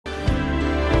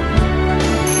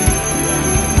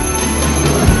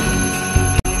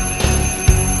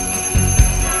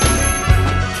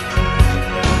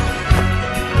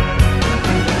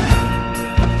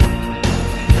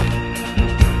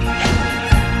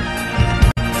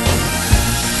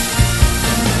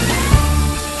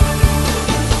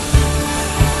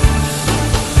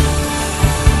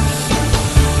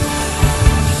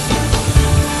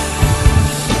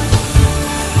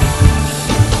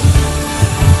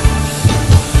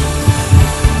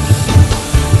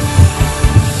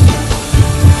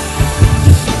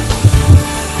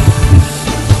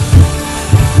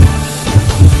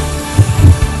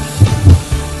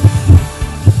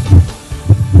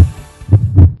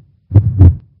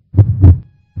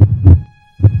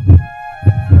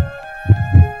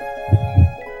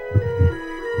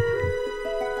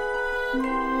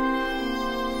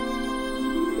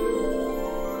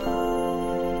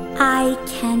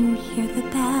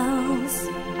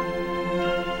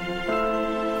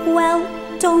Well,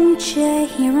 don't you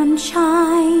hear 'em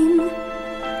chime?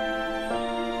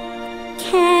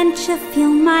 Can't you feel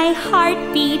my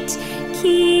heartbeat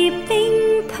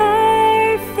keeping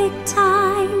perfect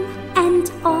time? And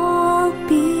all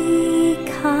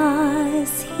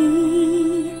because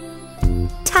he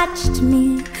touched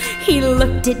me. He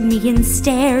looked at me and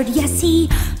stared. Yes, he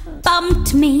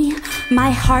bumped me.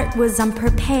 My heart was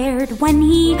unprepared when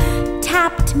he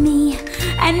tapped me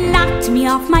and knocked me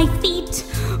off my feet.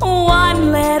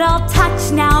 One little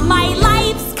touch, now my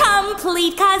life's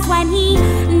complete. 'Cause when he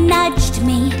nudged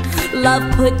me, love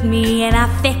put me in a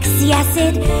fix. Yes,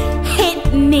 it hit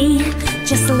me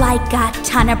just like a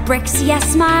ton of bricks.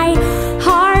 Yes, my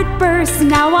heart burst.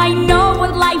 Now I know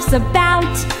what life's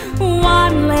about.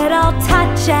 One little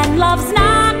touch and love's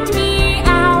knocked me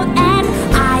out. And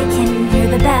I can hear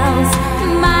the bells.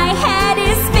 My head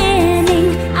is spinning.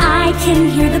 I can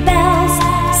hear the bells.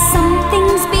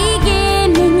 Something's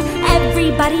beginning.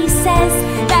 Everybody says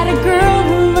that a girl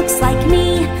who looks like me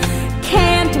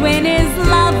can't win his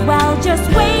love. Well, just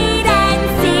wait and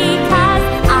see. 'Cause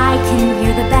I can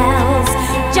hear the bells.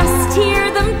 Just hear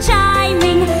them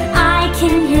chiming. I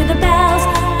can hear the bells.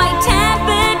 My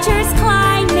temperature's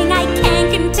climbing. I can't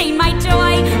contain my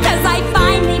joy. 'Cause I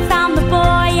finally found the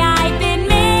boy I've been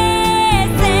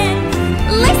missing.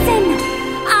 Listen,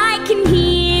 I can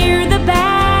hear the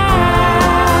bells.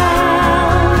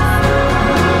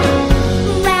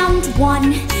 Round one,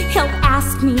 he'll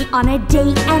ask me on a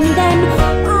date. And then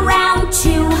round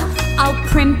two, I'll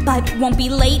primp but won't be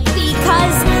late.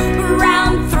 Because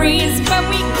round three is when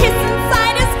we kiss